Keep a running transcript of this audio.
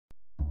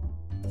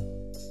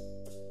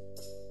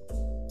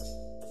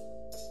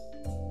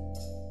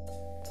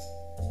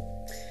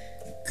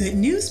Good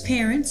news,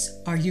 parents!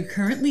 Are you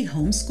currently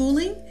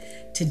homeschooling?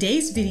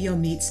 Today's video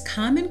meets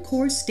Common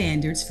Core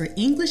standards for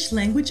English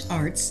language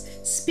arts,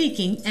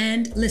 speaking,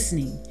 and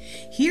listening.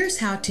 Here's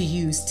how to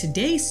use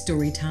today's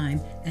story time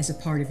as a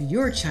part of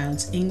your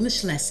child's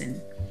English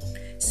lesson.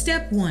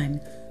 Step 1.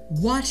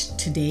 Watch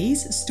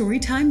today's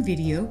Storytime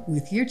video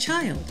with your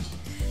child.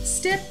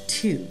 Step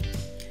 2.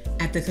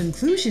 At the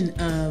conclusion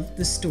of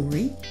the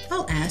story,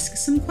 I'll ask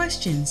some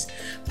questions.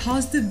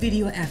 Pause the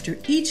video after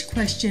each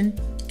question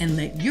and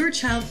let your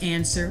child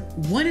answer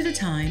one at a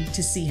time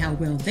to see how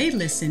well they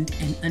listened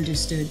and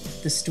understood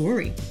the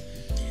story.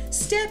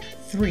 Step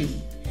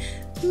 3.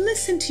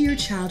 Listen to your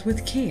child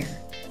with care.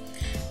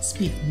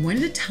 Speak one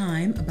at a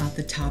time about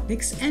the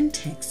topics and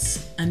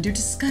texts under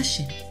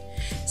discussion.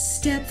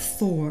 Step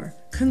 4.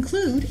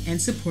 Conclude and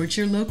support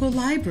your local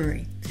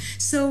library.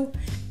 So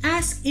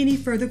ask any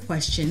further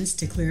questions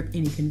to clear up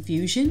any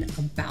confusion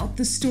about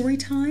the story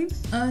time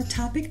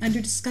topic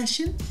under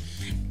discussion.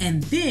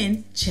 And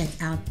then check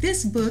out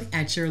this book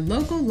at your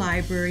local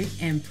library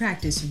and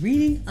practice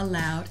reading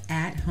aloud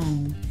at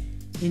home.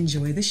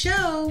 Enjoy the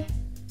show!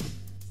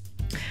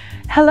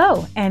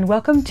 Hello, and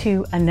welcome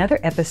to another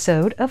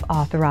episode of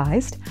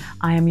Authorized.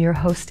 I am your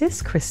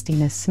hostess,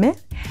 Christina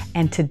Smith,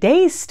 and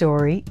today's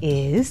story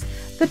is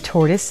The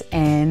Tortoise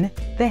and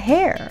the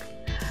Hare,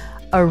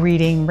 a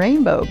Reading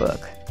Rainbow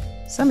book.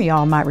 Some of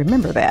y'all might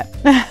remember that.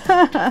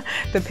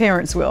 The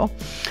parents will.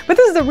 But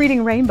this is a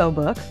Reading Rainbow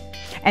book,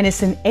 and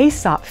it's an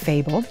Aesop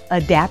fable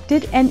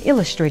adapted and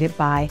illustrated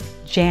by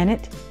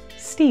Janet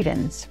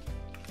Stevens.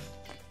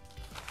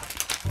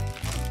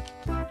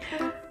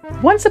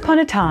 Once upon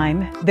a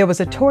time, there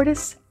was a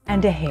tortoise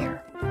and a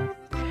hare.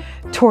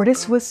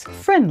 Tortoise was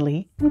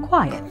friendly and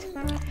quiet.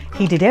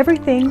 He did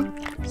everything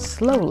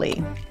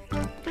slowly.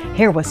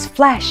 Hare was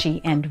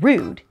flashy and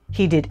rude.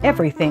 He did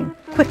everything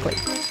quickly.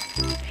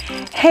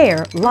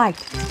 Hare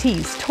liked to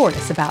tease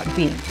Tortoise about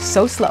being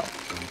so slow.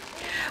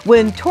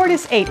 When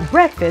Tortoise ate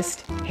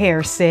breakfast,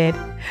 Hare said,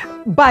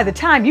 "By the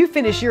time you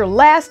finish your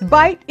last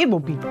bite, it will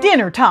be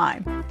dinner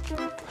time."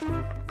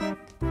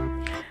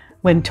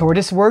 When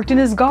Tortoise worked in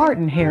his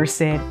garden, Hare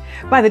said,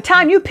 "By the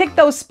time you pick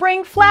those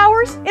spring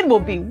flowers, it will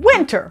be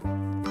winter."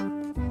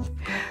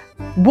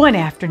 One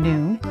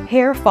afternoon,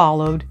 Hare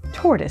followed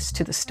Tortoise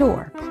to the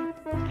store.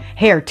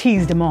 Hare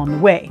teased him on the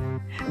way.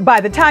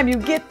 "By the time you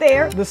get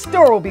there, the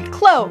store will be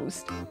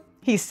closed."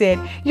 He said,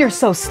 "You're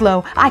so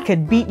slow, I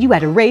could beat you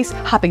at a race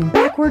hopping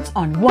backwards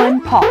on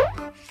one paw."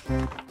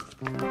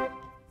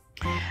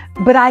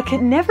 "But I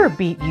could never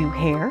beat you,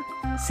 Hare,"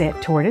 said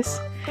Tortoise.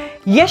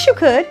 "Yes, you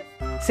could,"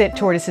 said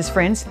Tortoise's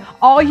friends.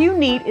 "All you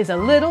need is a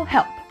little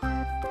help."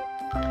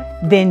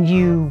 "Then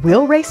you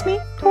will race me,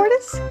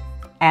 Tortoise?"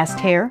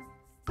 asked Hare.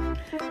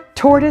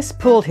 Tortoise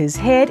pulled his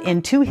head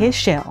into his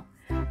shell.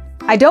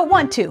 "I don't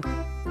want to,"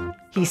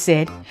 he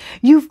said.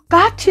 "You've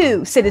got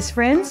to," said his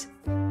friends.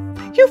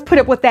 "You've put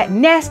up with that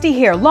nasty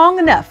Hare long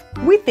enough.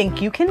 We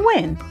think you can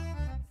win."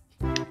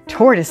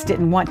 Tortoise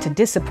didn't want to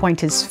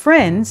disappoint his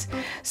friends,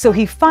 so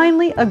he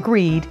finally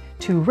agreed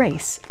to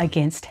race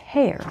against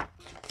Hare.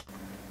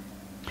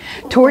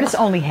 Tortoise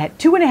only had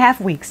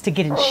 2.5 weeks to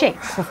get in shape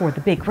before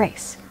the big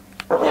race.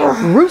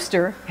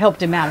 Rooster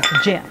helped him out at the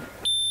gym.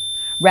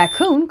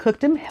 Raccoon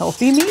cooked him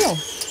healthy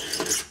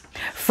meals.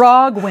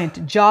 Frog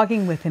went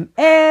jogging with him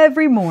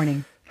every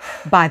morning.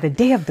 By the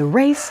day of the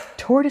race,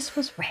 Tortoise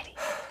was ready.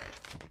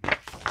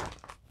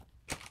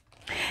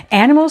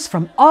 Animals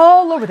from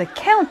all over the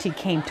county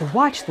came to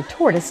watch the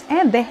tortoise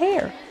and the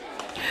hare.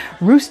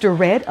 Rooster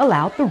read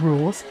aloud the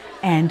rules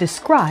and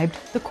described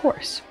the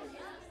course.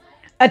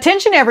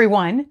 "Attention,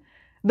 everyone!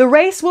 The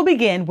race will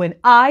begin when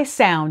I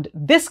sound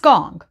this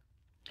gong.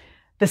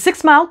 The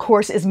 6-mile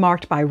course is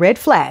marked by red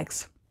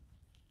flags.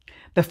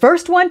 The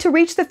first one to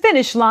reach the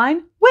finish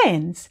line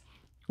wins.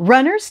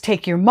 Runners,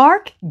 take your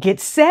mark, get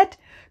set,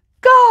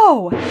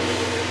 go!"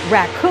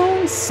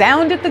 Raccoon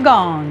sounded the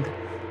gong.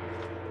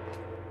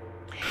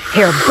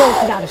 Hare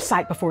bolted out of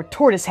sight before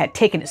Tortoise had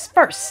taken his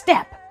first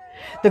step.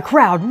 The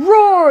crowd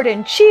roared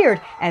and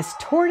cheered as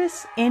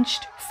Tortoise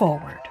inched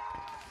forward.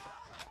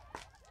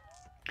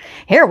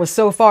 Hare was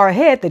so far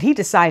ahead that he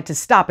decided to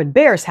stop at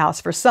Bear's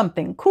house for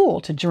something cool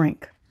to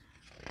drink.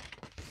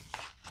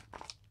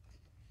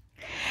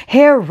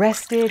 Hare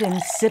rested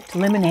and sipped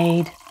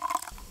lemonade.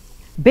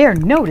 Bear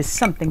noticed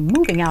something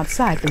moving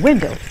outside the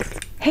window.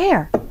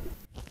 "Hare,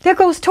 there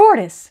goes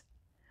Tortoise."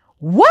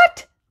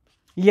 "What?"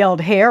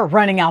 yelled Hare,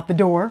 running out the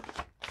door.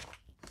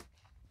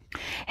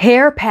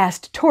 Hare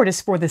passed Tortoise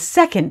for the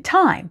second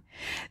time.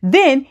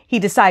 Then he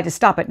decided to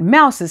stop at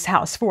Mouse's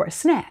house for a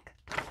snack.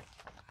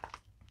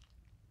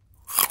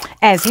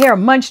 As Hare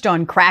munched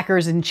on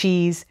crackers and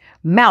cheese,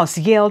 Mouse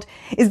yelled,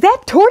 "Is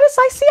that Tortoise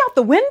I see out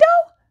the window?"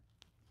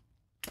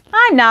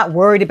 "I'm not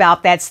worried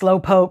about that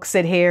slowpoke,"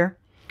 said Hare.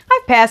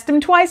 "I've passed him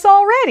twice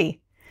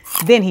already."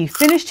 Then he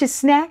finished his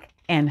snack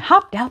and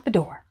hopped out the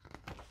door.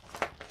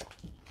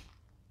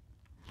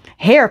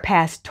 Hare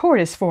passed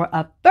Tortoise for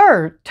a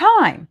third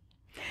time.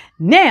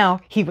 Now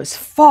he was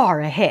far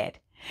ahead.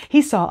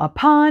 He saw a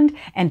pond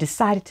and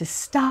decided to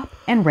stop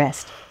and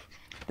rest.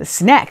 The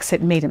snacks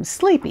had made him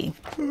sleepy.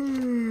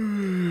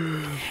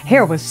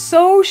 Hare was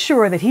so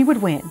sure that he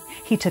would win,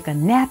 he took a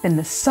nap in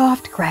the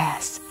soft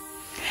grass.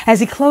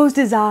 As he closed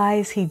his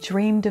eyes, he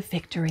dreamed of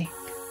victory.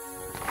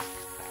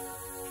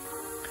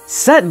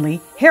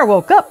 Suddenly, Hare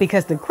woke up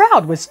because the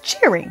crowd was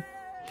cheering.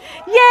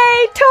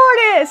 "Yay,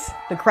 Tortoise!"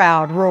 the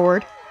crowd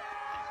roared.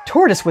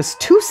 Tortoise was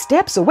 2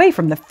 steps away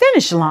from the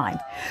finish line.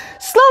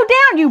 "Slow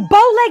down, you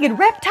bow-legged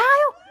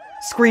reptile!"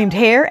 screamed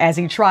Hare as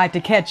he tried to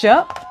catch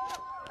up.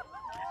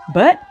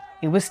 But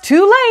it was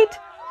too late.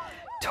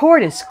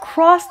 Tortoise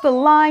crossed the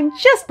line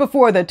just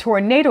before the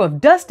tornado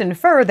of dust and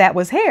fur that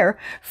was Hare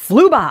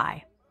flew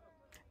by.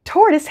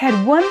 Tortoise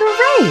had won the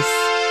race.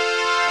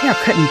 Hare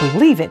couldn't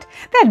believe it.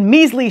 That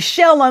measly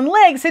shell on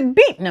legs had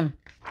beaten him.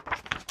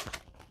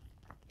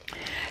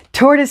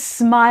 Tortoise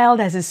smiled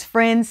as his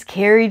friends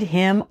carried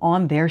him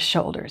on their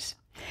shoulders.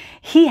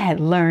 He had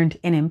learned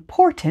an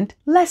important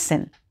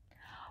lesson.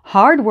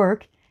 Hard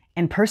work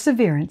and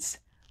perseverance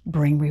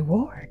bring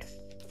reward.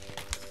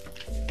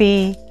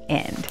 The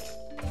end.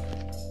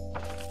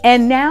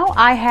 And now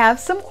I have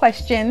some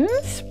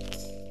questions.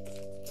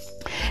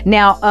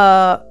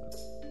 Now,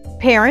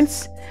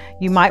 parents,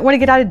 you might want to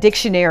get out a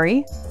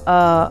dictionary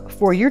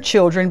for your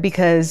children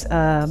because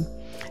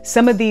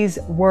some of these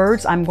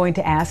words I'm going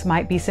to ask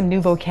might be some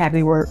new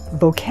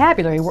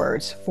vocabulary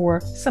words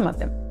for some of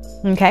them.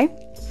 Okay?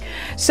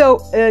 So,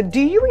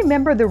 do you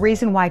remember the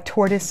reason why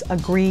Tortoise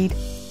agreed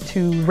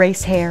to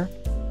race Hare?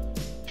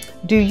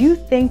 Do you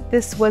think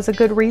this was a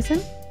good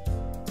reason?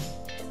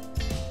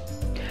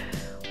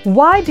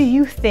 Why do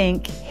you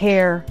think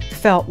Hare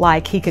felt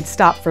like he could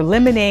stop for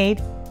lemonade,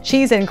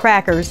 cheese and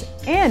crackers,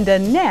 and a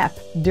nap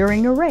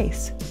during a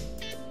race?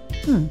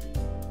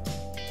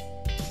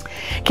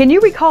 Can you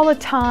recall a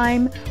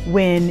time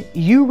when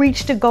you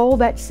reached a goal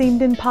that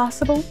seemed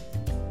impossible?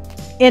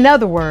 In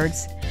other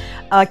words,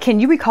 can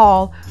you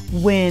recall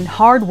when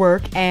hard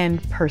work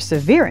and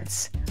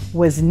perseverance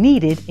was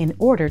needed in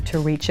order to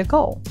reach a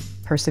goal?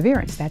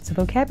 Perseverance, that's a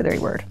vocabulary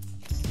word.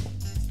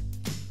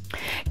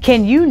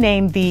 Can you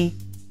name the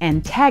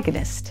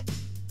antagonist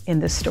in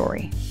the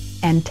story?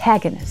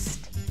 Antagonist.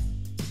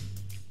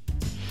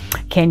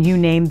 Can you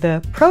name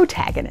the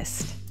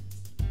protagonist?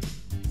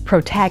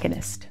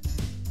 Protagonist.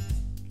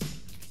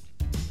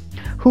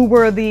 Who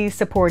were the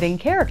supporting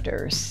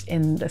characters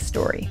in the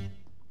story?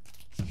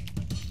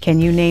 Can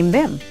you name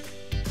them?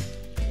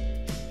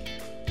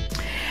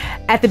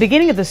 At the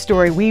beginning of the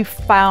story, we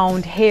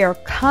found Hare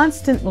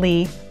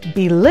constantly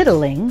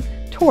belittling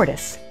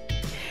Tortoise.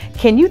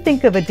 Can you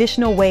think of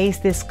additional ways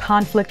this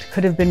conflict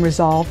could have been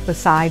resolved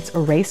besides a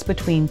race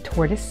between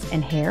Tortoise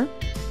and Hare?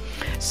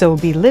 So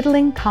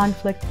belittling,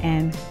 conflict,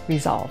 and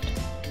resolved.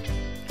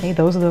 Okay,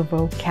 those are the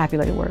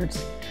vocabulary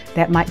words.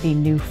 That might be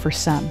new for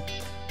some.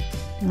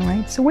 All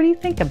right, so what do you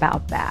think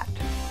about that?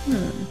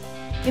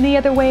 Any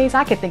other ways?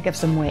 I could think of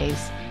some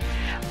ways,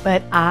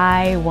 but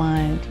I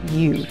want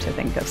you to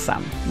think of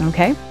some,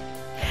 okay?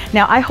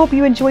 Now, I hope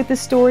you enjoyed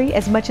this story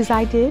as much as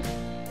I did,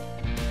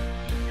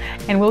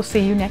 and we'll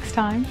see you next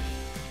time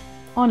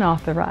on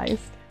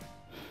Authorize.